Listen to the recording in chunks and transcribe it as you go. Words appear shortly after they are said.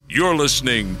You're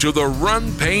listening to the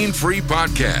Run Pain Free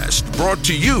podcast, brought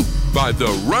to you by the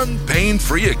Run Pain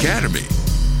Free Academy,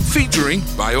 featuring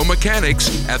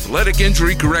biomechanics, athletic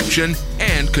injury correction,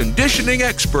 and conditioning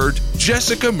expert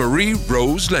Jessica Marie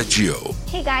Rose Lecchio.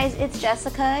 Hey guys, it's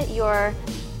Jessica, your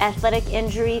athletic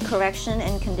injury correction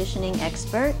and conditioning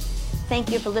expert.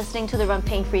 Thank you for listening to the Run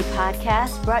Pain Free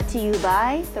podcast, brought to you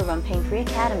by the Run Pain Free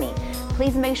Academy.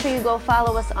 Please make sure you go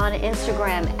follow us on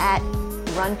Instagram at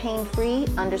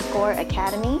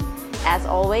runpainfree_academy. As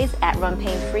always, at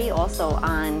runpainfree, also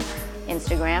on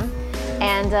Instagram.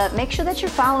 And make sure that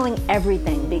you're following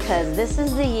everything, because this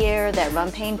is the year that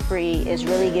Run Pain Free is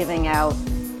really giving out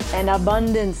an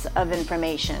abundance of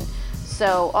information.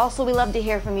 So also, we love to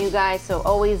hear from you guys. So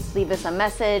always leave us a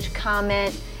message,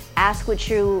 comment, ask what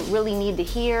you really need to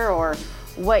hear or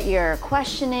what you're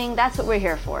questioning. That's what we're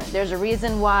here for. There's a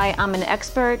reason why I'm an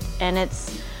expert, and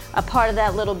it's a part of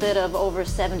that little bit of over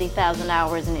 70,000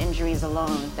 hours in injuries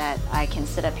alone that I can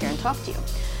sit up here and talk to you.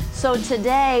 So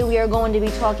today we are going to be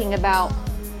talking about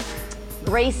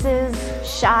braces,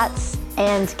 shots,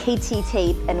 and KT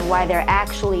tape, and why they're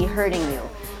actually hurting you,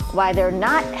 why they're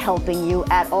not helping you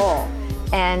at all.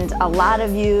 And a lot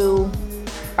of you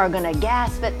are gonna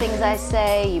gasp at things I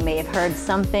say. You may have heard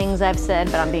some things I've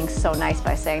said, but I'm being so nice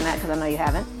by saying that because I know you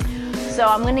haven't. So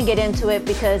I'm going to get into it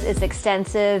because it's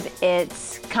extensive,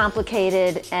 it's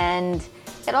complicated, and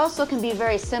it also can be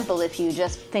very simple if you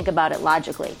just think about it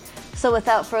logically. So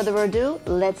without further ado,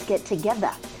 let's get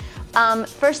together.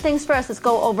 First things first, let's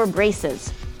go over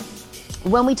braces.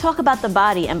 When we talk about the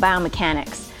body and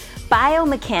biomechanics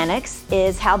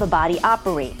is how the body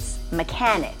operates,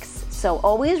 mechanics. So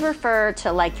always refer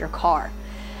to like your car.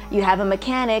 You have a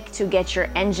mechanic to get your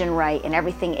engine right and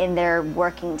everything in there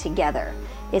working together.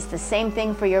 It's the same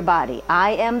thing for your body.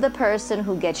 I am the person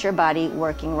who gets your body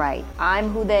working right. I'm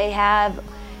who they have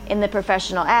in the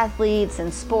professional athletes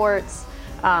and sports,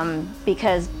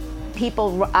 because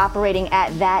people operating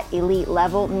at that elite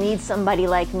level need somebody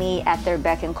like me at their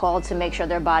beck and call to make sure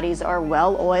their bodies are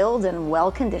well oiled and well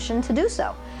conditioned to do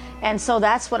so. And so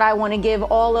that's what I want to give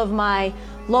all of my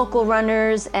local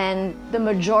runners and the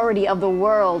majority of the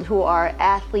world who are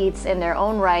athletes in their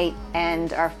own right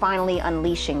and are finally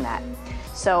unleashing that.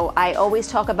 So I always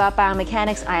talk about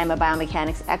biomechanics. I am a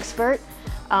biomechanics expert.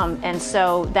 And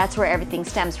so that's where everything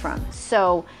stems from.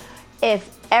 So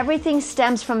if everything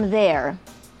stems from there,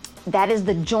 that is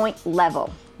the joint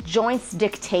level. Joints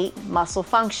dictate muscle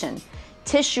function.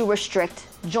 Tissue restrict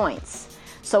joints.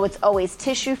 So it's always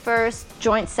tissue first,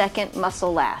 joint second,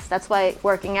 muscle last. That's why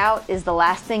working out is the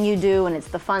last thing you do, and it's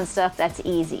the fun stuff that's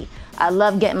easy. I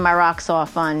love getting my rocks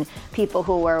off on people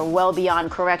who are well beyond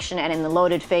correction and in the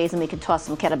loaded phase, and we can toss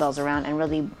some kettlebells around and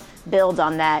really build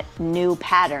on that new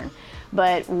pattern.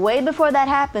 But way before that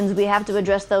happens, we have to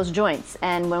address those joints.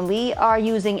 And when we are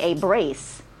using a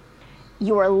brace,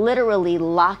 you are literally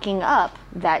locking up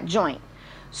that joint.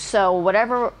 So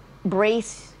whatever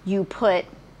brace you put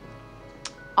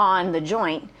on the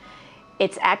joint,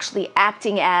 it's actually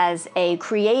acting as a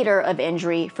creator of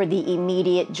injury for the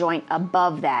immediate joint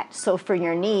above that. So for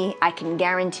your knee, I can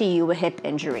guarantee you a hip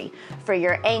injury. For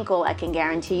your ankle, I can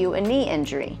guarantee you a knee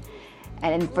injury.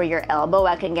 And for your elbow,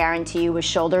 I can guarantee you a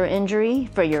shoulder injury.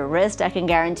 For your wrist, I can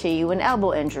guarantee you an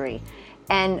elbow injury.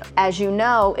 And as you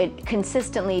know, it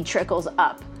consistently trickles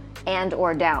up and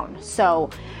or down. So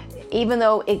even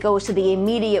though it goes to the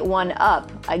immediate one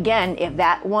up, again, if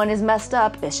that one is messed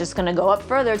up, it's just gonna go up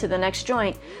further to the next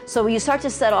joint. So you start to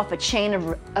set off a chain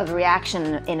of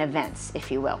reaction in events,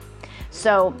 if you will.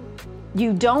 So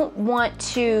you don't want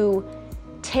to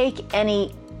take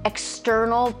any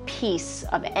external piece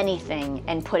of anything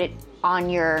and put it on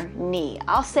your knee.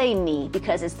 I'll say knee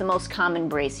because it's the most common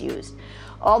brace used.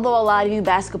 Although a lot of you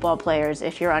basketball players,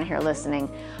 if you're on here listening,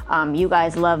 you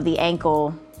guys love the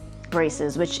ankle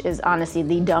braces, which is honestly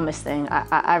the dumbest thing.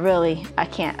 I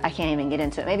can't even get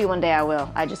into it. Maybe one day I will.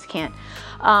 I just can't.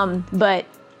 But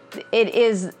it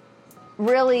is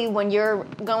really, when you're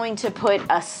going to put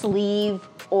a sleeve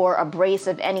or a brace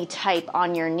of any type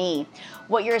on your knee,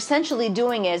 what you're essentially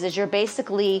doing is you're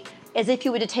basically as if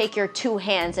you were to take your two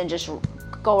hands and just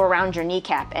go around your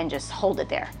kneecap and just hold it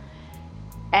there.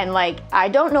 And I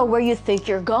don't know where you think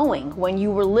you're going when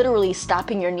you were literally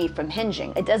stopping your knee from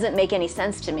hinging. It doesn't make any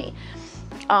sense to me.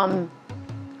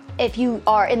 If you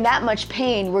are in that much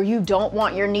pain where you don't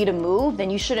want your knee to move, then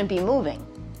you shouldn't be moving.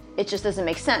 It just doesn't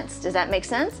make sense. Does that make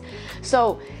sense?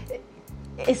 So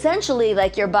essentially,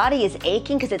 like, your body is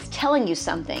aching because it's telling you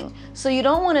something. So you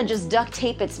don't want to just duct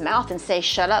tape its mouth and say,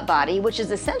 shut up, body, which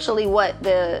is essentially what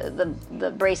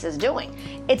the brace is doing.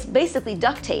 It's basically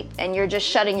duct tape, and you're just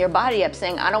shutting your body up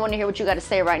saying, I don't want to hear what you got to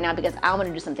say right now because I want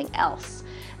to do something else.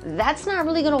 That's not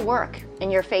really going to work in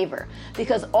your favor,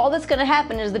 because all that's going to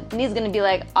happen is the knee's going to be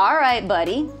like, all right,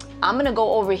 buddy, I'm going to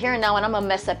go over here now and I'm going to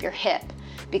mess up your hip.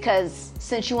 Because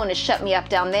since you want to shut me up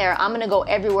down there, I'm going to go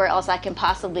everywhere else I can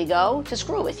possibly go to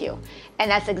screw with you. And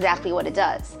that's exactly what it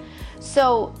does.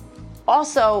 So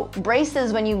also,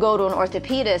 braces, when you go to an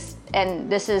orthopedist, and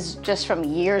this is just from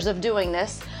years of doing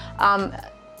this,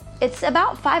 it's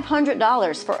about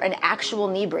 $500 for an actual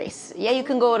knee brace. Yeah, you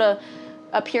can go to,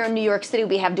 up here in New York City,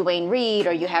 we have Duane Reade,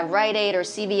 or you have Rite Aid, or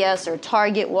CVS, or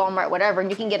Target, Walmart, whatever, and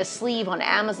you can get a sleeve on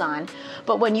Amazon.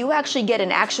 But when you actually get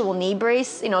an actual knee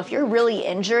brace, if you're really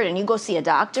injured and you go see a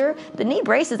doctor, the knee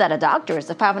braces at a doctor is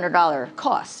a $500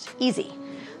 cost, easy.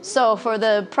 So for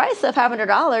the price of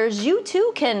 $500, you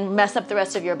too can mess up the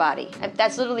rest of your body.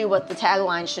 That's literally what the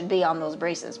tagline should be on those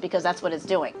braces, because that's what it's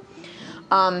doing.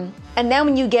 And then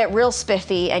when you get real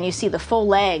spiffy and you see the full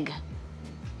leg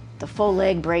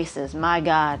braces, my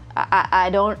God, I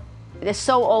don't, it's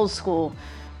so old school.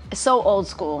 It's so old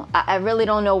school. I really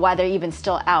don't know why they're even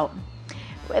still out.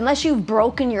 Unless you've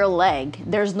broken your leg,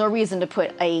 there's no reason to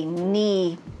put a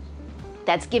knee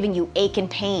that's giving you ache and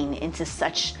pain into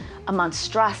such a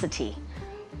monstrosity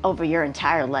over your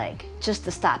entire leg, just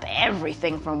to stop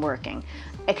everything from working.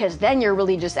 Because then you're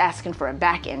really just asking for a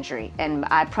back injury. And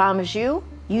I promise you,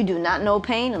 you do not know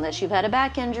pain unless you've had a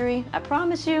back injury. I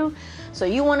promise you. So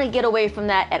you want to get away from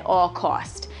that at all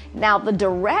costs. Now, the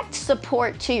direct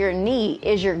support to your knee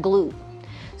is your glute.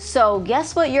 So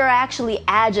guess what you're actually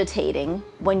agitating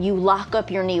when you lock up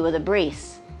your knee with a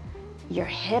brace? Your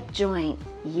hip joint,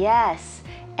 yes.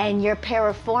 And your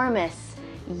piriformis,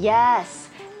 yes.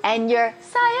 And your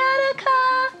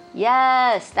sciatica,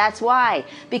 yes. That's why.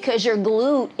 Because your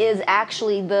glute is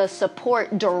actually the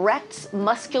support, direct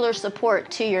muscular support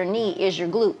to your knee is your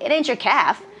glute. It ain't your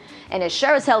calf, and it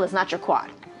sure as hell is not your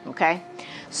quad, okay?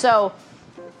 So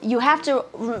you have to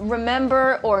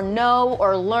remember or know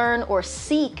or learn or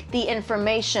seek the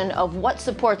information of what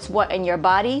supports what in your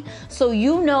body, so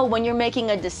you know when you're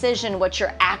making a decision what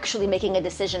you're actually making a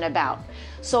decision about.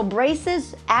 So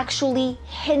braces actually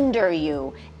hinder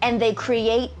you, and they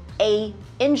create a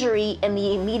injury in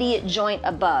the immediate joint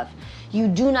above. You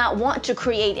do not want to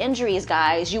create injuries,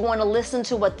 guys. You want to listen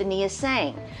to what the knee is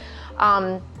saying.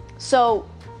 So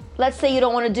let's say you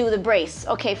don't want to do the brace.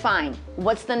 Okay, fine.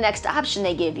 What's the next option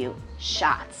they give you?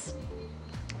 Shots.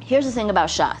 Here's the thing about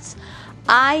shots.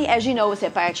 I, as you know, was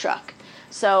hit by a truck.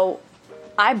 So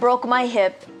I broke my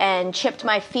hip and chipped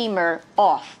my femur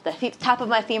off. The top of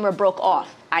my femur broke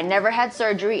off. I never had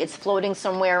surgery. It's floating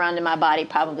somewhere around in my body,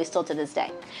 probably still to this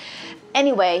day.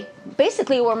 Anyway,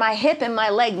 basically where my hip and my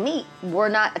leg meet were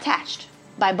not attached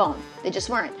by bone. They just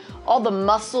weren't. All the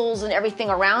muscles and everything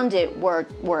around it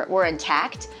were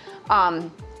intact,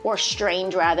 or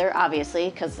strained rather, obviously,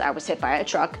 because I was hit by a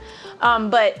truck.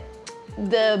 But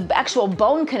the actual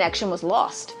bone connection was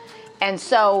lost. And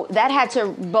so that had to,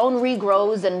 bone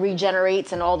regrows and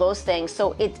regenerates and all those things.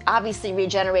 So it obviously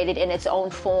regenerated in its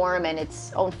own form and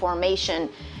its own formation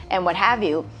and what have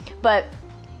you. But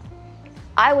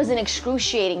I was in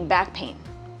excruciating back pain.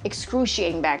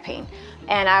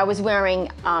 And I was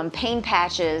wearing pain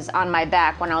patches on my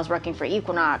back when I was working for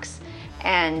Equinox.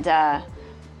 And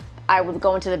I would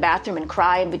go into the bathroom and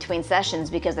cry in between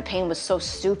sessions because the pain was so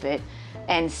stupid.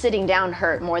 And sitting down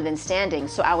hurt more than standing.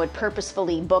 So I would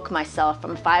purposefully book myself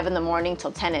from 5 in the morning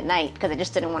till 10 at night because I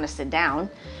just didn't want to sit down.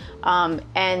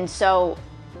 And so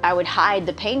I would hide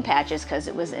the pain patches because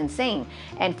it was insane.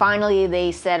 And finally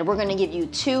they said, we're going to give you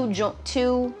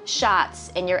two shots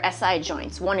in your SI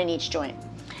joints, one in each joint.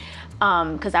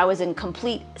 Because I was in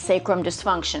complete sacrum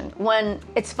dysfunction. When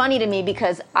it's funny to me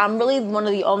because I'm really one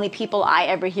of the only people I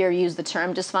ever hear use the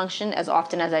term dysfunction as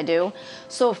often as I do.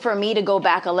 So for me to go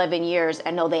back 11 years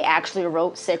and know they actually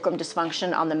wrote sacrum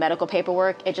dysfunction on the medical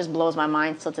paperwork, it just blows my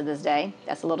mind still to this day.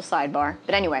 That's a little sidebar.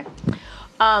 But anyway,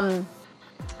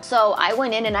 so I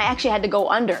went in and I actually had to go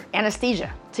under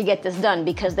anesthesia to get this done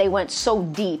because they went so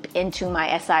deep into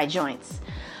my SI joints.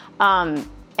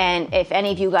 And if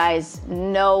any of you guys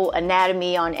know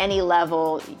anatomy on any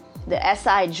level, the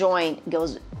SI joint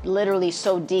goes literally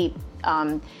so deep.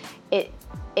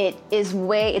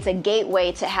 It's a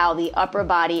gateway to how the upper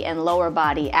body and lower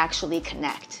body actually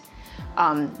connect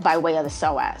by way of the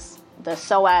psoas. The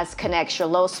psoas connects your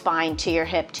low spine to your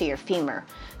hip to your femur.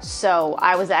 So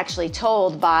I was actually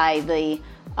told by the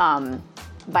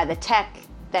tech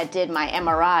that did my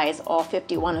MRIs, all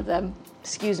 51 of them,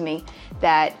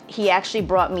 that he actually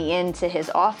brought me into his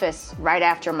office right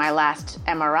after my last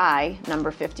MRI,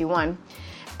 number 51.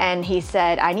 And he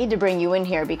said, I need to bring you in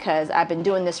here because I've been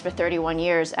doing this for 31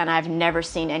 years and I've never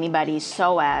seen anybody's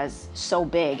psoas so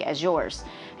big as yours.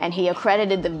 And he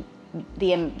accredited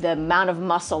the amount of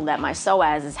muscle that my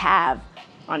psoas have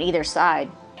on either side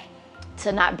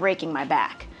to not breaking my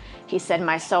back. He said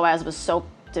my psoas was so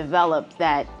developed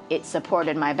that it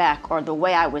supported my back, or the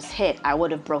way I was hit, I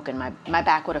would have broken my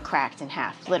back would have cracked in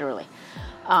half, literally.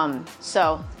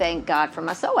 So thank God for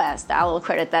my psoas. I will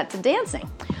credit that to dancing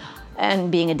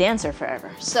and being a dancer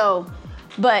forever. So,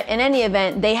 but in any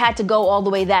event, they had to go all the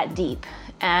way that deep.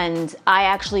 And I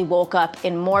actually woke up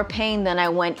in more pain than I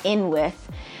went in with.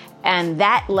 And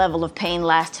that level of pain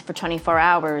lasted for 24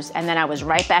 hours. And then I was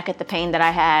right back at the pain that I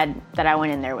had that I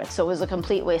went in there with. So it was a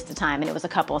complete waste of time, and it was a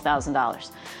couple of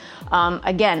 $1,000s.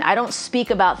 Again, I don't speak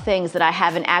about things that I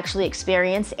haven't actually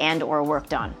experienced and or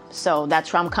worked on. So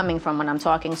that's where I'm coming from when I'm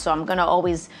talking. So I'm gonna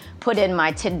always put in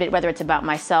my tidbit, whether it's about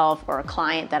myself or a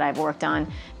client that I've worked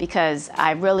on, because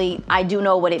I do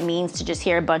know what it means to just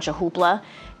hear a bunch of hoopla.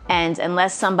 And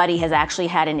unless somebody has actually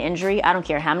had an injury, I don't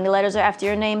care how many letters are after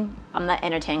your name, I'm not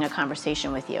entertaining a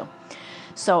conversation with you.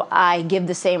 So I give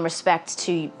the same respect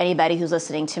to anybody who's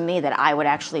listening to me that I would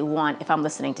actually want if I'm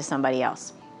listening to somebody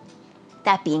else.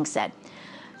 That being said,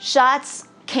 shots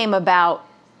came about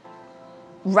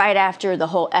right after the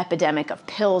whole epidemic of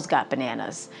pills got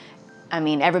bananas. I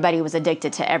mean, everybody was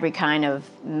addicted to every kind of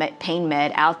pain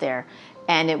med out there.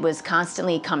 And it was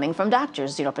constantly coming from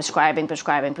doctors, prescribing.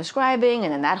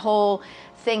 And then that whole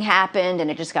thing happened, and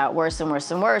it just got worse and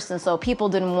worse and worse. And so people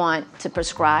didn't want to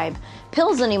prescribe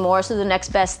pills anymore. So the next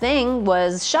best thing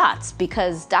was shots,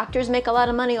 because doctors make a lot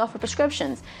of money off of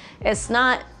prescriptions.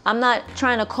 I'm not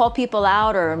trying to call people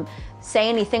out or say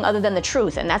anything other than the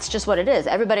truth. And that's just what it is.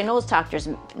 Everybody knows doctors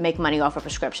make money off of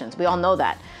prescriptions. We all know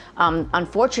that.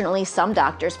 Unfortunately, some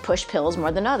doctors push pills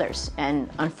more than others. And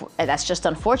that's just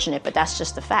unfortunate, but that's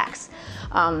just the facts.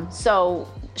 So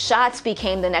shots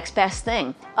became the next best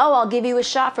thing. Oh, I'll give you a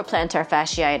shot for plantar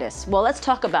fasciitis. Well, let's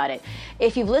talk about it.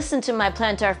 If you've listened to my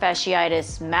plantar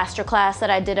fasciitis masterclass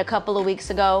that I did a couple of weeks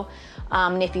ago,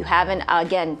 and if you haven't,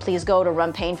 again, please go to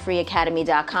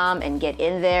runpainfreeacademy.com and get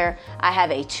in there. I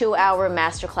have a 2-hour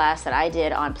masterclass that I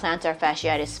did on plantar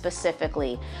fasciitis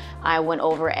specifically. I went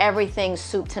over everything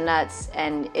soup to nuts,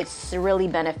 and it's really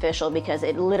beneficial because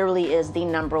it literally is the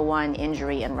 #1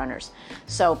 injury in runners.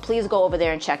 So please go over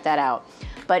there and check that out.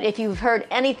 But if you've heard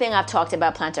anything I've talked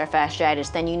about plantar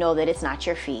fasciitis, then you know that it's not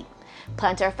your feet.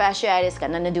 Plantar fasciitis got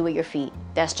nothing to do with your feet.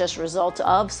 That's just a result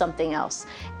of something else.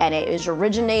 And it is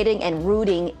originating and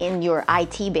rooting in your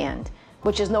IT band,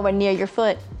 which is nowhere near your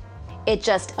foot. It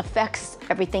just affects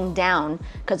everything down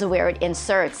because of where it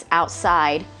inserts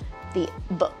outside the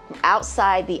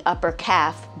upper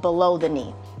calf below the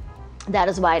knee. That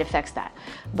is why it affects that.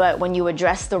 But when you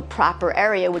address the proper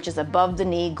area, which is above the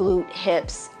knee, glute,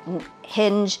 hips,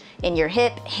 hinge in your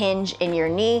hip, hinge in your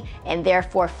knee, and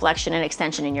therefore flexion and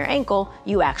extension in your ankle,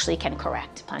 you actually can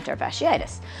correct plantar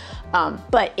fasciitis.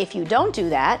 But if you don't do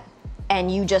that,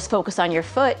 and you just focus on your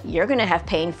foot, you're gonna have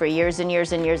pain for years and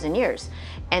years and years and years.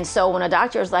 And so when a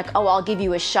doctor is like, oh, I'll give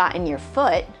you a shot in your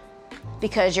foot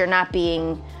because you're not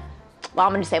being, well,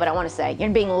 I'm gonna say what I wanna say. You're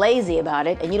being lazy about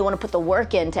it, and you don't wanna put the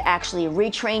work in to actually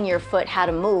retrain your foot how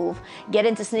to move, get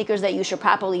into sneakers that you should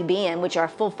properly be in, which are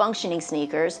full functioning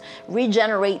sneakers,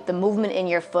 regenerate the movement in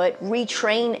your foot,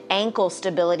 retrain ankle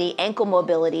stability, ankle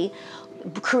mobility,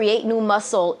 create new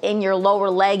muscle in your lower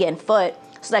leg and foot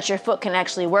so that your foot can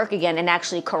actually work again and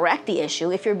actually correct the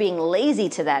issue. If you're being lazy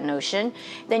to that notion,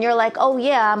 then you're like, oh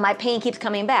yeah, my pain keeps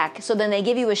coming back. So then they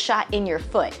give you a shot in your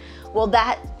foot. Well,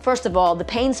 that, first of all, the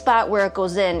pain spot where it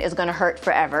goes in is gonna hurt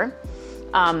forever,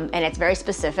 and it's very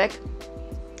specific.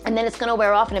 And then it's gonna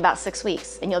wear off in about 6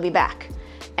 weeks, and you'll be back.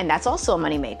 And that's also a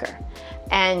moneymaker.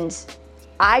 And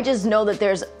I just know that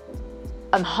there's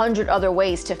 100 other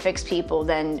ways to fix people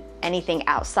than anything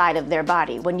outside of their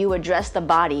body. When you address the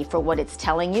body for what it's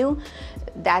telling you,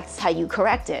 that's how you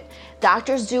correct it.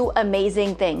 Doctors do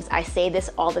amazing things. I say this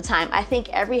all the time. I think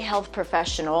every health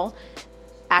professional,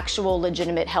 actual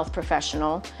legitimate health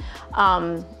professional,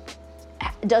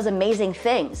 does amazing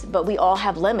things, but we all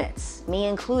have limits, me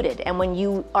included. And when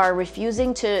you are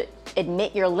refusing to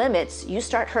admit your limits, you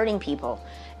start hurting people.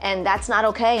 And that's not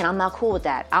okay, and I'm not cool with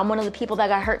that. I'm one of the people that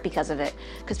got hurt because of it,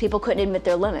 because people couldn't admit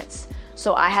their limits.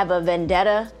 So I have a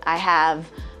vendetta, I have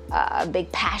a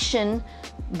big passion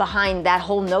behind that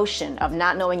whole notion of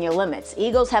not knowing your limits.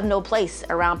 Egos have no place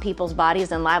around people's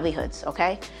bodies and livelihoods,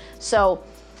 okay? So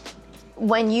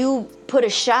when you put a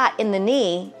shot in the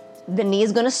knee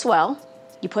is gonna swell,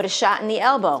 You put a shot in the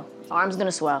elbow, arm's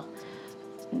gonna swell.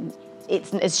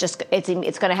 It's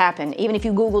going to happen. Even if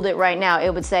you Googled it right now,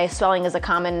 it would say swelling is a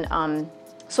common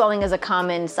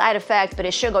side effect, but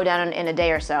it should go down in a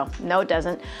day or so. No, it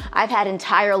doesn't. I've had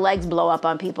entire legs blow up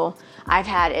on people. I've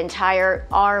had entire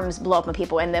arms blow up on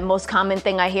people. And the most common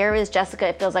thing I hear is, Jessica,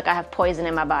 it feels like I have poison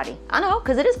in my body. I know,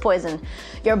 because it is poison.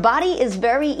 Your body is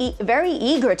very, very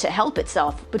eager to help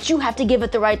itself, but you have to give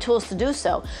it the right tools to do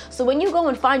so. So when you go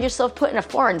and find yourself putting a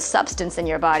foreign substance in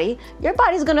your body's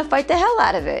going to fight the hell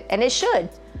out of it. And it should.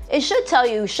 It should tell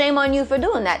you, shame on you for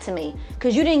doing that to me,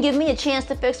 because you didn't give me a chance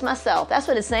to fix myself. That's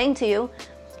what it's saying to you.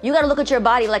 You got to look at your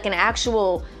body like an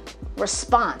actual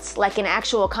response, like an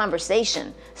actual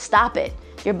conversation. Stop it.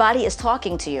 Your body is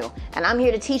talking to you, and I'm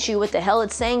here to teach you what the hell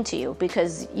it's saying to you,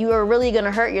 because you are really going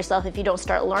to hurt yourself if you don't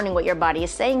start learning what your body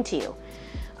is saying to you.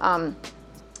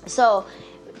 So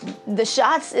the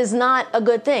shots is not a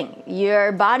good thing.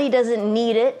 Your body doesn't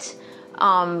need it.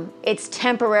 It's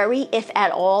temporary, if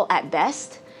at all, at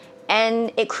best.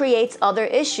 And it creates other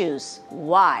issues.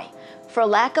 Why? For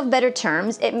lack of better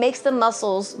terms, it makes the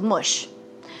muscles mush.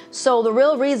 So the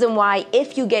real reason why,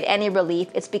 if you get any relief,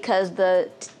 it's because the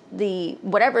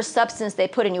whatever substance they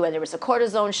put in you, whether it's a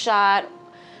cortisone shot,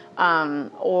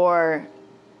 or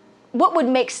what would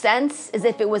make sense is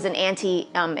if it was an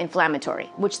anti-inflammatory,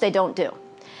 which they don't do.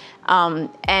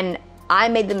 And I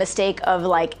made the mistake of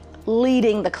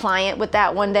leading the client with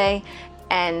that one day,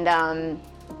 and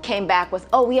came back with,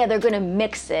 oh yeah, they're going to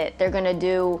mix it. They're going to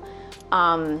do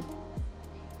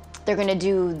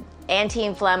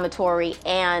anti-inflammatory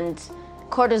and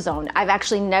cortisone. I've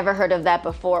actually never heard of that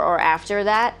before or after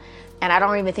that, and I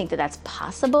don't even think that that's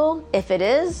possible. If it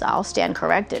is, I'll stand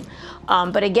corrected.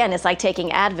 But again, it's like taking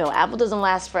Advil. Advil doesn't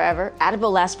last forever.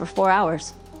 Advil lasts for 4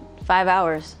 hours, 5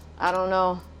 hours. I don't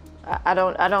know. I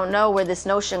don't know where this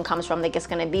notion comes from that it's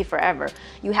going to be forever.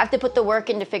 You have to put the work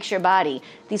in to fix your body.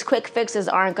 These quick fixes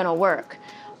aren't going to work.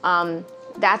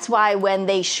 That's why when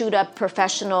they shoot up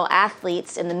professional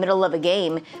athletes in the middle of a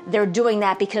game, they're doing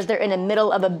that because they're in the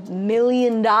middle of $1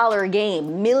 million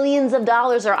game. Millions of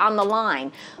dollars are on the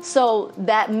line. So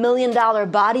that $1 million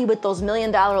body with those $1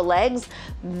 million legs,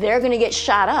 they're going to get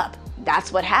shot up.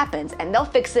 That's what happens. And they'll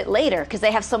fix it later because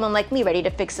they have someone like me ready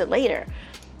to fix it later.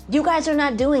 You guys are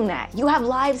not doing that. You have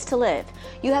lives to live.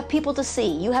 You have people to see.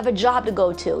 You have a job to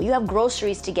go to. You have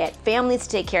groceries to get, families to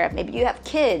take care of. Maybe you have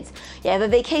kids. You have a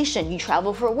vacation. You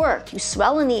travel for work. You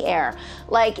swell in the air.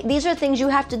 These are things you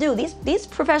have to do. These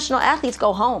professional athletes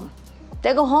go home.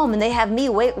 They go home and they have me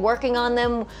working on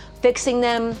them, fixing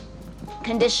them,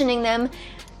 conditioning them.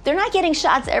 They're not getting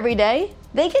shots every day.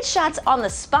 They get shots on the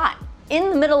spot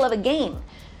in the middle of a game.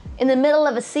 In the middle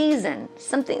of a season,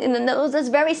 there's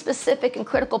very specific and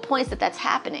critical points that's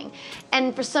happening.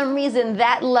 And for some reason,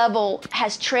 that level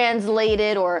has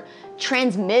translated or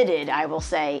transmitted, I will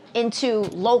say, into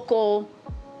local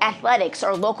athletics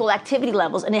or local activity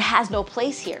levels, and it has no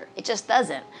place here. It just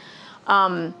doesn't.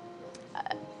 I'm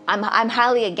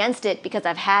highly against it because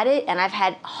I've had it, and I've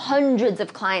had hundreds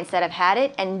of clients that have had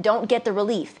it and don't get the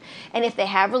relief. And if they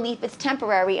have relief, it's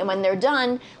temporary, and when they're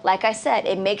done, like I said,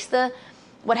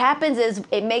 what happens is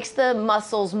it makes the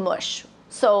muscles mush.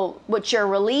 So what your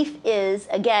relief is,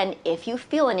 again, if you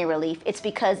feel any relief, it's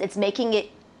because it's making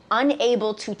it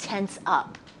unable to tense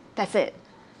up. That's it.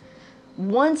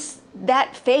 Once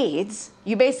that fades,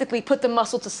 you basically put the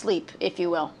muscle to sleep, if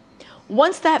you will.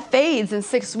 Once that fades in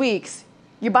 6 weeks,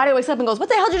 your body wakes up and goes, what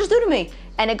the hell did you just do to me?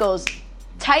 And it goes,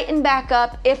 tighten back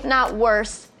up, if not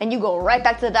worse, and you go right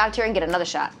back to the doctor and get another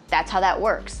shot. That's how that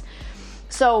works.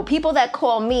 So people that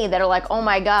call me that are like, oh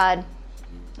my God,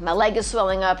 my leg is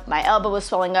swelling up, my elbow is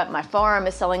swelling up, my forearm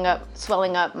is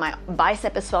swelling up, my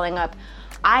bicep is swelling up,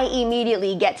 I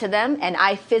immediately get to them and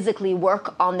I physically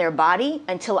work on their body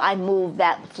until I move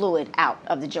that fluid out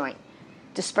of the joint.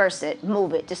 Disperse it,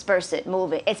 move it, disperse it,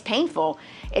 move it. It's painful.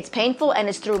 It's painful, and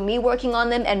it's through me working on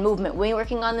them and movement, me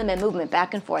working on them and movement,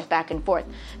 back and forth,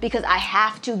 because I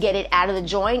have to get it out of the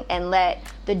joint and let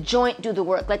the joint do the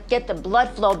work. Get the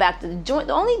blood flow back to the joint.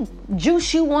 The only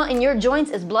juice you want in your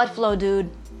joints is blood flow, dude.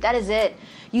 That is it.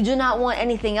 You do not want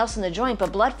anything else in the joint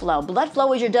but blood flow. Blood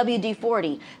flow is your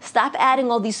WD-40. Stop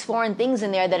adding all these foreign things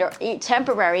in there that are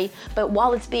temporary, but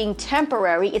while it's being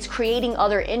temporary, it's creating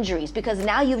other injuries because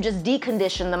now you've just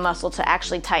deconditioned the muscle to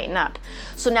actually tighten up.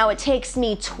 So now it takes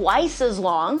me twice as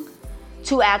long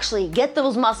to actually get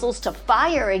those muscles to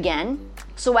fire again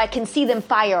so I can see them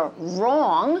fire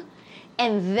wrong,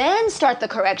 and then start the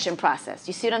correction process.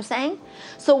 You see what I'm saying?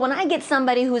 So when I get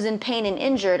somebody who's in pain and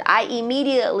injured, I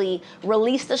immediately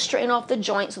release the strain off the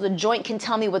joint so the joint can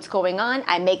tell me what's going on.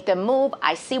 I make them move.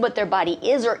 I see what their body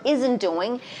is or isn't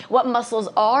doing, what muscles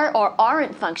are or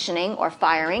aren't functioning or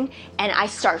firing, and I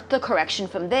start the correction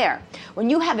from there. When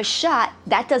you have a shot,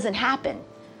 that doesn't happen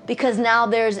because now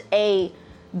there's a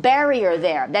barrier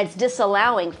there that's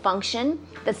disallowing function,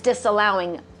 that's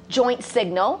disallowing joint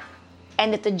signal.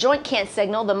 And if the joint can't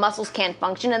signal, the muscles can't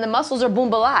function, and the muscles are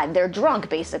boombalad. They're drunk,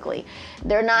 basically.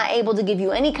 They're not able to give you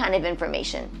any kind of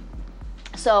information.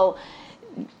 So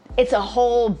it's a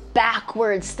whole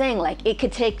backwards thing. Like, it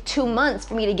could take 2 months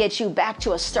for me to get you back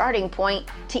to a starting point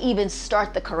to even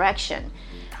start the correction.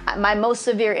 My most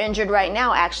severe injured right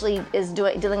now actually is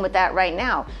dealing with that right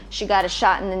now. She got a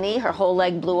shot in the knee. Her whole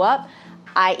leg blew up.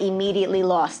 I immediately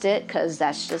lost it because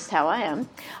that's just how I am.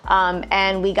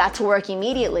 And we got to work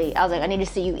immediately. I was like, I need to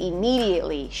see you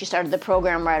immediately. She started the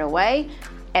program right away.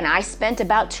 And I spent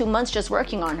about 2 months just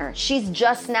working on her. She's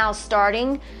just now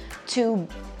starting to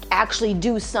actually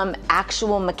do some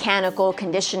actual mechanical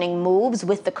conditioning moves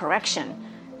with the correction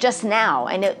just now.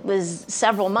 And it was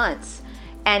several months.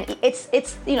 And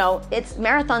it's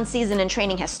marathon season and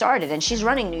training has started, and she's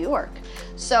running New York.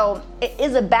 So it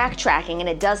is a backtracking, and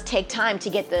it does take time to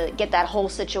get that whole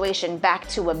situation back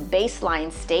to a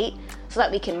baseline state so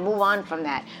that we can move on from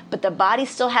that. But the body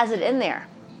still has it in there,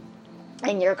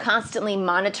 and you're constantly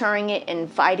monitoring it and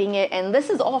fighting it. And this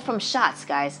is all from shots,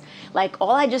 guys. Like,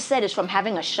 all I just said is from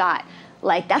having a shot.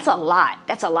 Like, that's a lot.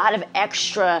 That's a lot of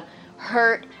extra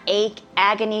hurt, ache,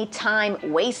 agony, time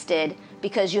wasted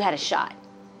because you had a shot.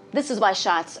 This is why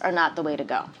shots are not the way to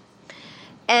go.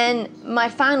 And my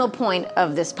final point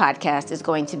of this podcast is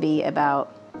going to be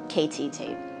about KT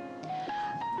tape.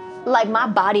 Like, my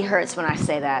body hurts when I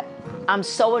say that. I'm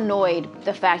so annoyed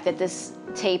the fact that this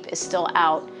tape is still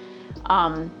out.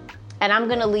 And I'm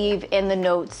going to leave in the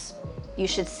notes, you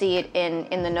should see it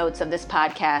in the notes of this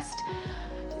podcast.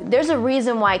 There's a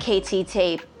reason why KT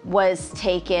tape was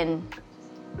taken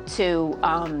to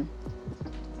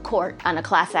court on a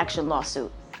class action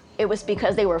lawsuit. It was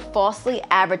because they were falsely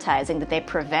advertising that they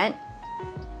prevent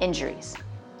injuries.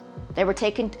 They were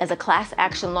taken as a class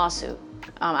action lawsuit.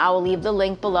 I will leave the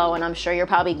link below, and I'm sure you're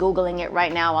probably Googling it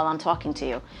right now while I'm talking to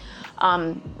you.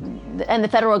 And the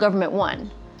federal government won.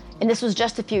 And this was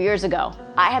just a few years ago.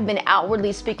 I have been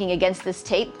outwardly speaking against this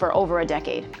tape for over a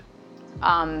decade.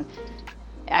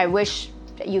 I wish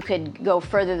you could go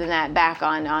further than that back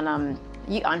on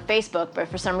Facebook, but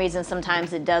for some reason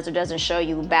sometimes it does or doesn't show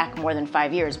you back more than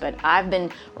 5 years. But I've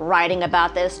been writing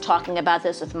about this, talking about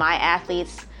this with my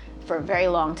athletes for a very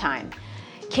long time.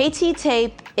 KT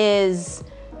tape is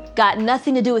got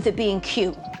nothing to do with it being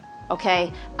cute,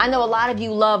 okay? I know a lot of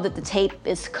you love that the tape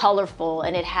is colorful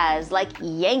and it has like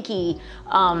Yankee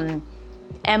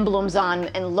emblems on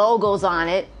and logos on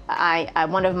it.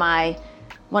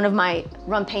 One of my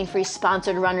Run Pain Free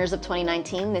sponsored runners of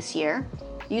 2019 this year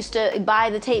used to buy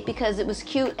the tape because it was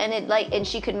cute and and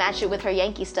she could match it with her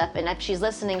Yankee stuff. And if she's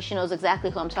listening, she knows exactly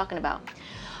who I'm talking about.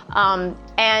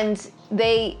 And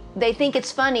they think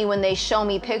it's funny when they show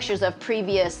me pictures of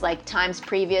times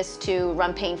previous to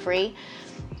Run Pain Free,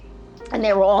 and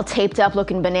they were all taped up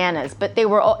looking bananas. But they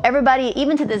were everybody,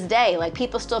 even to this day, like,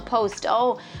 people still post,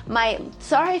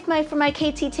 sorry for my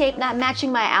KT tape not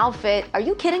matching my outfit. Are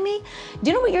you kidding me? Do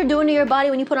you know what you're doing to your body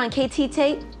when you put on KT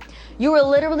tape? You are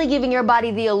literally giving your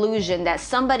body the illusion that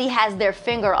somebody has their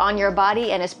finger on your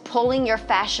body and is pulling your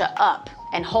fascia up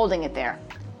and holding it there.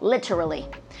 Literally.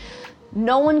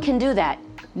 No one can do that.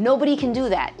 Nobody can do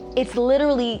that. It's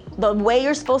literally, the way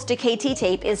you're supposed to KT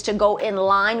tape is to go in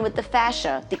line with the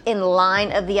fascia, in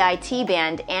line of the IT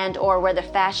band and or where the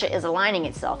fascia is aligning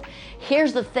itself.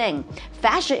 Here's the thing.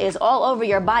 Fascia is all over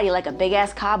your body like a big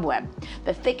ass cobweb.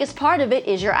 The thickest part of it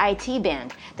is your IT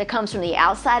band that comes from the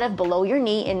outside of below your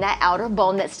knee in that outer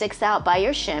bone that sticks out by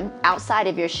your shin, outside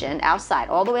of your shin, outside,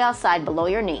 all the way outside below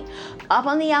your knee, up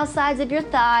on the outsides of your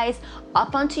thighs,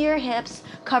 up onto your hips,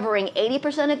 covering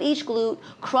 80% of each glute,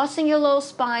 crossing your low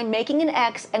spine, making an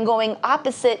X, and going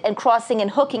opposite and crossing and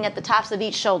hooking at the tops of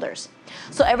each shoulders.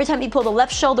 So every time you pull the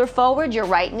left shoulder forward, your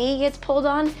right knee gets pulled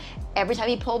on. Every time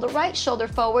you pull the right shoulder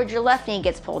forward, your left knee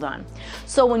gets pulled on.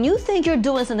 So when you think you're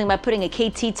doing something by putting a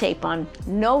KT tape on,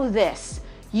 know this.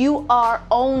 You are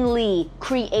only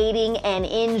creating an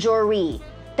injury.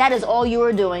 That is all you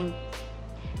are doing.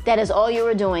 That is all you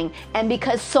are doing. And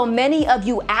because so many of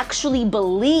you actually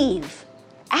believe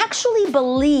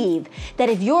that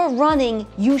if you're running,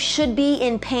 you should be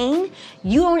in pain,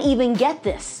 you don't even get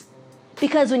this.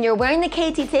 Because when you're wearing the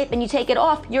KT tape and you take it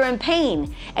off, you're in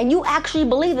pain. And you actually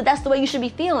believe that that's the way you should be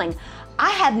feeling. I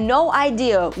have no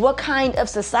idea what kind of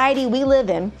society we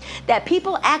live in that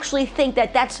people actually think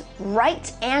that that's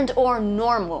right and or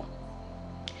normal.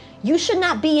 You should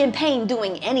not be in pain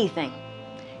doing anything.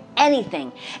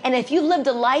 Anything. And if you lived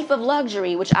a life of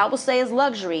luxury, which I will say is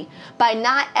luxury, by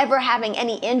not ever having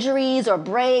any injuries or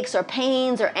breaks or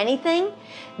pains or anything,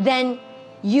 then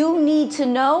you need to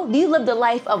know you lived a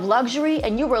life of luxury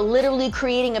and you were literally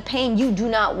creating a pain you do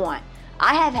not want.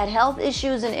 I have had health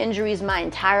issues and injuries my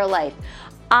entire life.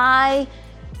 I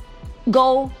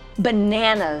go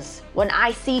bananas when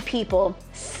I see people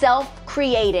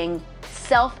self-creating,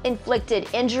 self-inflicted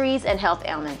injuries and health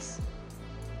ailments.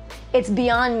 It's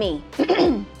beyond me.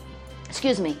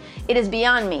 Excuse me. It is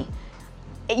beyond me.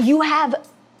 You have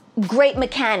great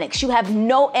mechanics. You have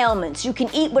no ailments. You can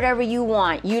eat whatever you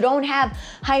want. You don't have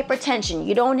hypertension.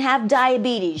 You don't have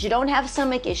diabetes. You don't have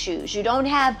stomach issues. You don't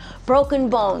have broken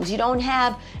bones. You don't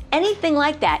have anything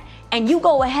like that. And you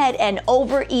go ahead and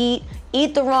overeat,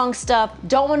 eat the wrong stuff,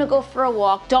 don't want to go for a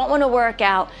walk, don't want to work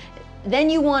out. Then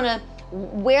you want to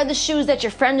wear the shoes that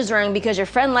your friend is wearing because your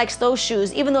friend likes those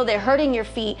shoes, even though they're hurting your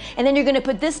feet. And then you're going to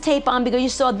put this tape on because you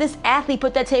saw this athlete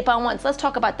put that tape on once. Let's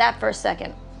talk about that for a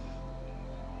second.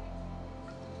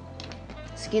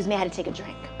 Excuse me, I had to take a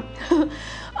drink.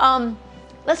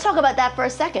 Let's talk about that for a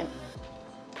second.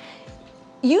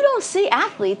 You don't see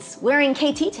athletes wearing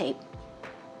KT tape.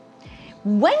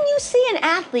 When you see an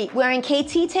athlete wearing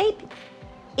KT tape,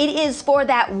 it is for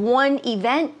that one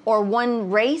event or one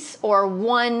race or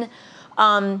one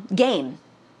game.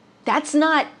 That's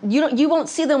not, you won't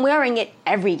see them wearing it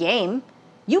every game.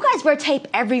 You guys wear tape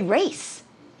every race,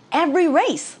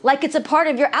 like it's a part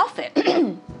of your outfit.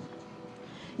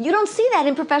 You don't see that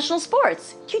in professional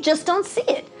sports. You just don't see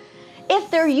it. If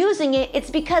they're using it,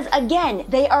 it's because, again,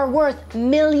 they are worth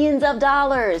millions of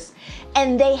dollars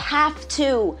and they have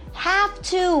to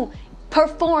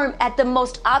perform at the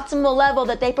most optimal level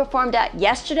that they performed at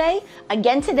yesterday,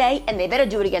 again today, and they better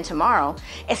do it again tomorrow,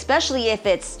 especially if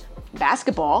it's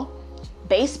basketball,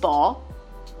 baseball.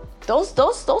 Those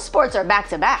sports are back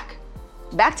to back.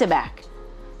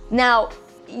 Now,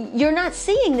 you're not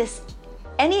seeing this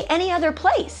any other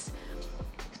place.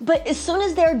 But as soon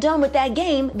as they're done with that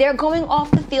game, they're going off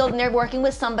the field and they're working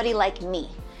with somebody like me.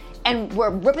 And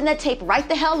we're ripping that tape right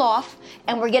the hell off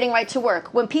and we're getting right to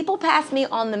work. When people pass me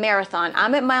on the marathon,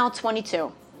 I'm at mile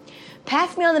 22.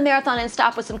 Pass me on the marathon and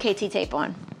stop with some KT tape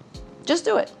on. Just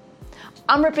do it.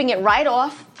 I'm ripping it right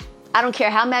off. I don't care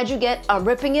how mad you get, I'm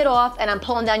ripping it off and I'm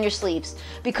pulling down your sleeves.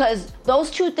 Because those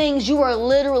two things, you are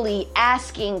literally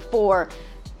asking for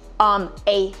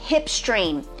a hip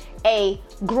strain, a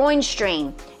groin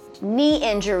strain, knee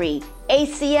injury,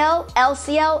 ACL,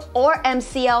 LCL, or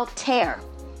MCL tear,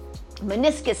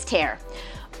 meniscus tear,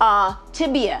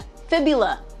 tibia,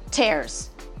 fibula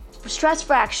tears, stress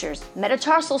fractures,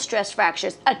 metatarsal stress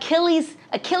fractures,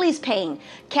 Achilles pain,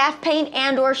 calf pain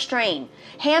and or strain,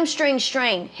 hamstring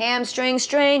strain, hamstring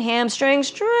strain, hamstring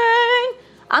strain.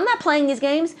 I'm not playing these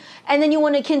games. And then you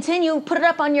want to continue, put it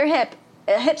up on your hip,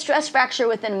 a hip stress fracture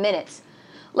within minutes.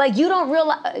 Like you don't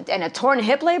realize, and a torn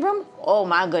hip labrum? Oh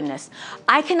my goodness.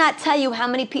 I cannot tell you how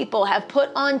many people have put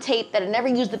on tape that have never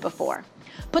used it before.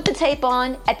 Put the tape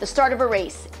on at the start of a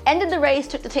race, ended the race,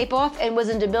 took the tape off, and was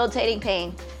in debilitating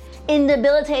pain. In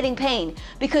debilitating pain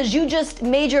because you just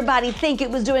made your body think it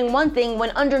was doing one thing when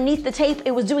underneath the tape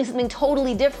it was doing something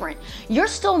totally different. You're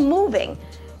still moving.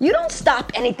 You don't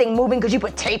stop anything moving because you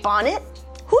put tape on it.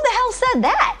 Who the hell said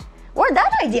that? Where'd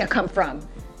that idea come from?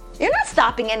 You're not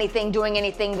stopping anything, doing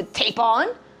anything with tape on.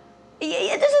 This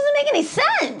doesn't make any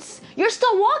sense. You're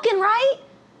still walking, right?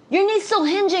 Your knee's still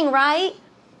hinging, right?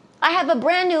 I have a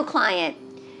brand new client.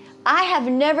 I have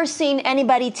never seen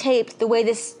anybody taped the way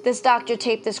this doctor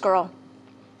taped this girl.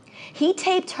 He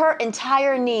taped her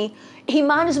entire knee. He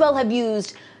might as well have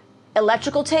used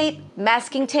electrical tape,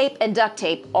 masking tape, and duct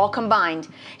tape all combined.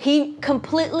 He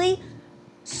completely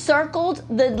circled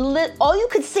all you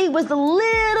could see was the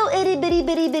little itty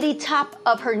bitty top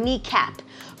of her kneecap.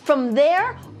 From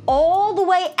there all the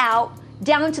way out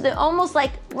down to the almost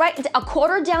like right a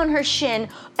quarter down her shin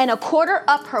and a quarter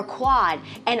up her quad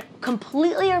and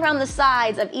completely around the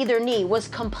sides of either knee was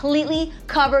completely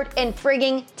covered in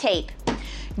frigging tape.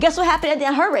 Guess what happened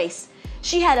at her race?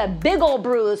 She had a big old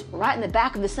bruise right in the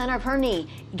back of the center of her knee.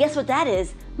 Guess what that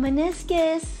is?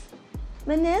 Meniscus.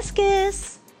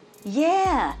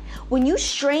 Yeah. When you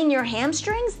strain your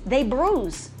hamstrings, they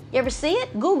bruise. You ever see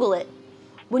it? Google it.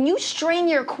 When you strain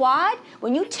your quad,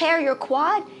 when you tear your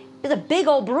quad, there's a big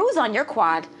old bruise on your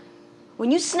quad.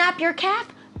 When you snap your calf,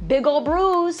 big old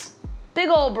bruise.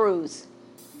 Those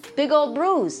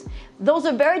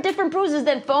are very different bruises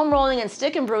than foam rolling and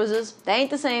sticking bruises. They ain't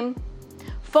the same.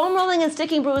 Foam rolling and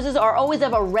sticking bruises are always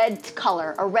of a red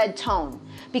color, a red tone,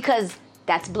 because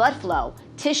that's blood flow.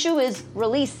 Tissue is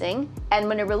releasing, and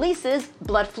when it releases,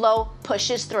 blood flow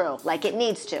pushes through like it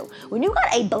needs to. When you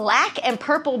got a black and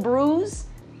purple bruise,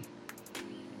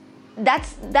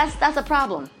 that's a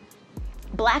problem.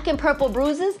 Black and purple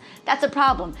bruises, that's a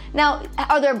problem. Now,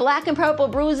 are there black and purple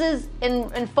bruises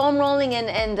in foam rolling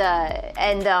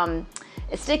and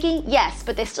sticking? Yes,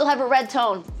 but they still have a red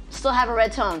tone.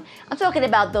 I'm talking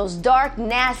about those dark,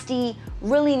 nasty,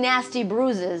 really nasty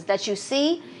bruises that you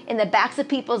see in the backs of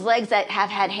people's legs that have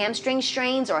had hamstring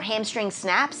strains or hamstring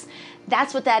snaps.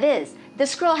 That's what that is.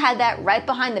 This girl had that right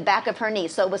behind the back of her knee.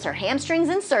 So it was her hamstrings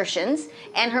insertions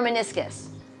and her meniscus.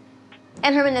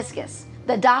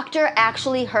 The doctor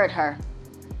actually hurt her.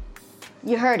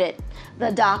 You heard it.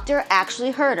 The doctor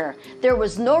actually hurt her. There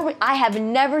was I have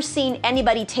never seen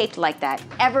anybody taped like that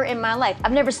ever in my life.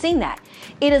 I've never seen that.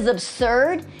 It is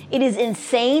absurd. It is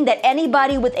insane that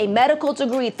anybody with a medical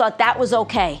degree thought that was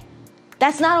okay.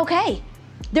 That's not okay.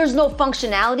 There's no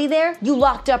functionality there. You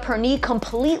locked up her knee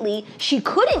completely. She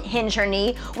couldn't hinge her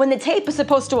knee when the tape is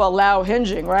supposed to allow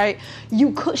hinging, right?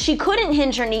 She couldn't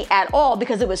hinge her knee at all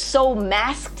because it was so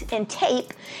masked in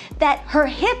tape that her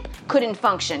hip couldn't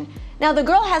function. Now the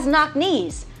girl has knocked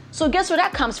knees. So guess where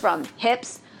that comes from?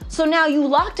 Hips. So now you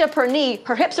locked up her knee,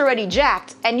 her hip's already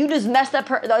jacked, and you just messed up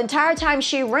the entire time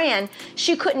she ran,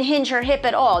 she couldn't hinge her hip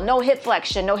at all. No hip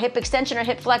flexion, no hip extension or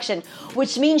hip flexion,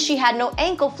 which means she had no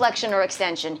ankle flexion or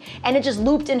extension, and it just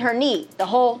looped in her knee the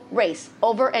whole race,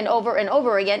 over and over and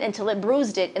over again until it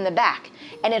bruised it in the back,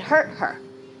 and it hurt her.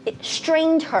 It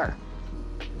strained her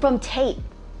from tape.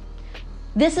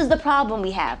 This is the problem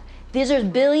we have. These are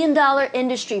billion-dollar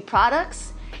industry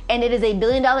products, and it is a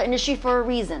billion-dollar industry for a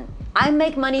reason. I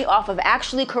make money off of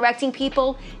actually correcting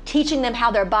people, teaching them how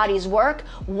their bodies work,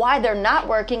 why they're not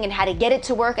working, and how to get it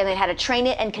to work, and then how to train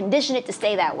it and condition it to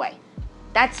stay that way.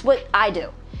 That's what I do.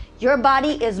 Your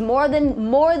body is more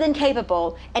than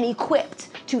capable and equipped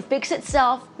to fix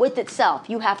itself with itself.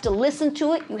 You have to listen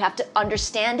to it, you have to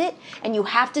understand it, and you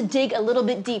have to dig a little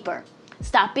bit deeper.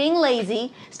 Stop being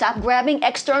lazy, stop grabbing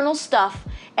external stuff,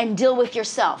 and deal with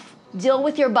yourself. Deal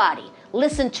with your body.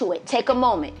 Listen to it. Take a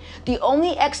moment. The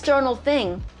only external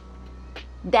thing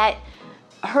that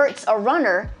hurts a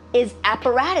runner is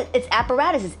apparatus. It's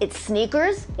apparatuses. It's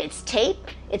sneakers, it's tape,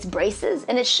 it's braces,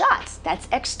 and it's shots. That's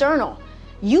external.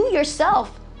 You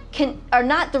yourself are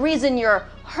not the reason you're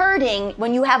hurting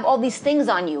when you have all these things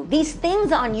on you. These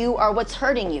things on you are what's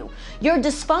hurting you. Your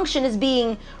dysfunction is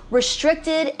being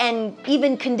restricted and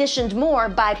even conditioned more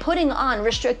by putting on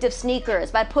restrictive sneakers,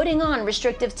 by putting on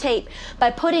restrictive tape, by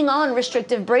putting on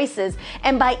restrictive braces,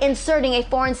 and by inserting a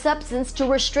foreign substance to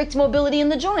restrict mobility in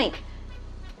the joint.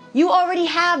 You already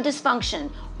have dysfunction.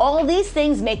 All these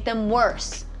things make them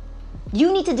worse.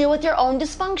 You need to deal with your own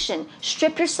dysfunction.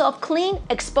 Strip yourself clean,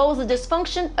 expose the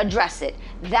dysfunction, address it.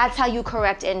 That's how you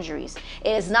correct injuries.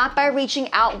 It is not by reaching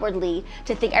outwardly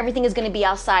to think everything is going to be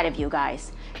outside of you,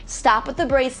 guys. Stop with the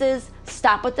braces,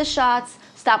 stop with the shots,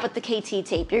 stop with the KT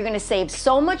tape. You're going to save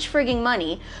so much frigging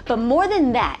money, but more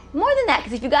than that,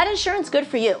 because if you got insurance, good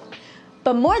for you.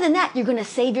 But more than that, you're going to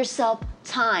save yourself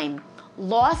time.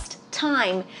 Lost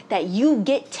time that you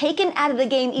get taken out of the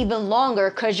game even longer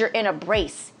because you're in a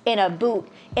brace, in a boot,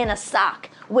 in a sock,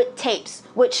 with tapes,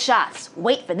 with shots.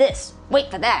 Wait for this, wait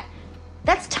for that.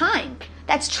 That's time.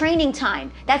 That's training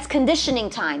time. That's conditioning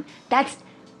time. That's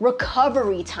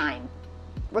recovery time.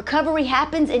 Recovery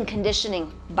happens in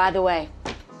conditioning, by the way,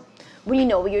 when you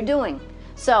know what you're doing.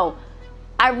 So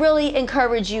I really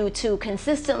encourage you to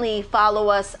consistently follow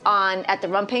us at the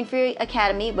Run Pain Free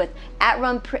Academy with at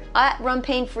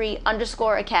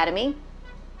runpainfree_academy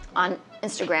on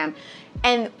Instagram,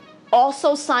 and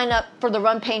also sign up for the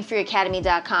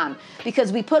runpainfreeacademy.com,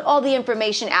 because we put all the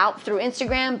information out through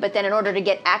Instagram, but then in order to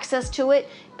get access to it,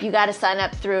 you got to sign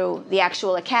up through the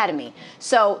actual academy.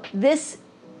 So this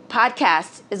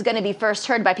podcast is going to be first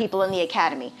heard by people in the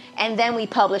academy, and then we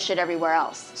publish it everywhere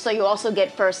else. So you also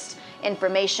get first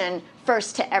information,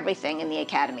 first to everything in the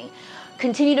academy.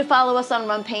 Continue to follow us on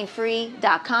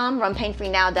runpainfree.com,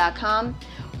 runpainfreenow.com,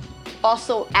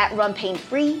 also at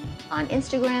runpainfree on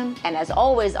Instagram, and as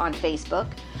always on Facebook.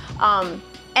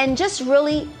 And just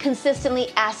really consistently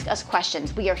ask us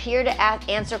questions. We are here to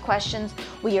answer questions.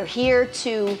 We are here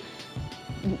to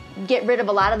get rid of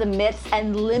a lot of the myths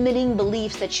and limiting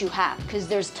beliefs that you have, because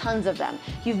there's tons of them.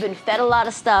 You've been fed a lot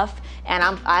of stuff, And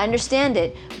I understand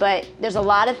it, but there's a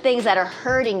lot of things that are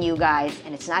hurting you guys,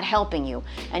 and it's not helping you.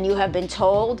 And you have been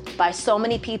told by so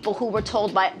many people who were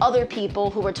told by other people,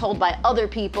 who were told by other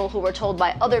people, who were told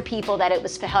by other people that it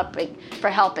was for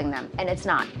helping them, and it's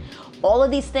not. All of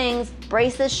these things,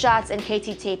 braces, shots, and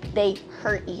KT tape, they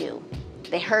hurt you.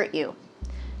 They hurt you.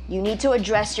 You need to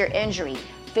address your injury.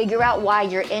 Figure out why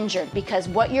you're injured, because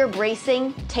what you're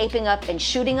bracing, taping up, and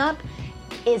shooting up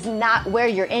is not where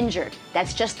you're injured.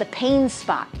 That's just the pain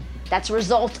spot. That's a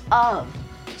result of.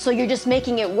 So you're just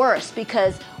making it worse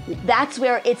because that's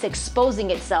where it's exposing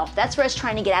itself. That's where it's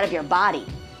trying to get out of your body.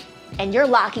 And you're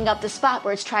locking up the spot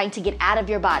where it's trying to get out of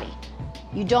your body.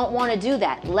 You don't want to do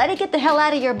that. Let it get the hell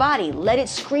out of your body. Let it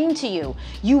scream to you.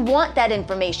 You want that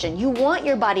information. You want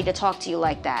your body to talk to you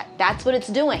like that. That's what it's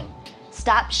doing.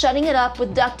 Stop shutting it up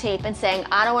with duct tape and saying,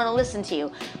 I don't want to listen to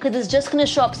you, because it's just going to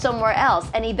show up somewhere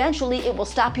else, and eventually it will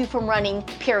stop you from running,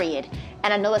 period.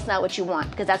 And I know that's not what you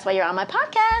want, because that's why you're on my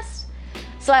podcast.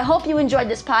 So I hope you enjoyed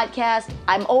this podcast.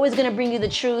 I'm always going to bring you the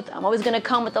truth. I'm always going to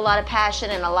come with a lot of passion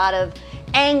and a lot of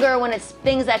anger when it's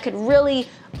things that could really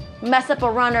mess up a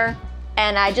runner.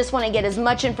 And I just want to get as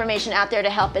much information out there to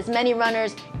help as many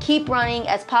runners keep running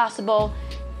as possible.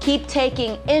 Keep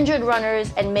taking injured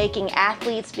runners and making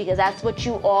athletes, because that's what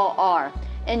you all are.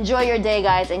 Enjoy your day,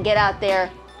 guys, and get out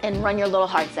there and run your little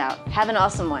hearts out. Have an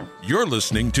awesome one. You're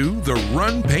listening to the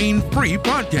Run Pain Free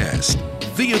Podcast,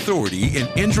 the authority in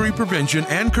injury prevention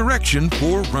and correction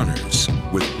for runners,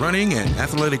 with running and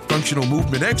athletic functional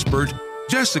movement expert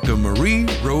Jessica Marie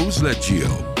Rose Leggio.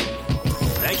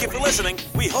 Thank you for listening.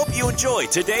 We hope you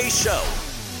enjoyed today's show.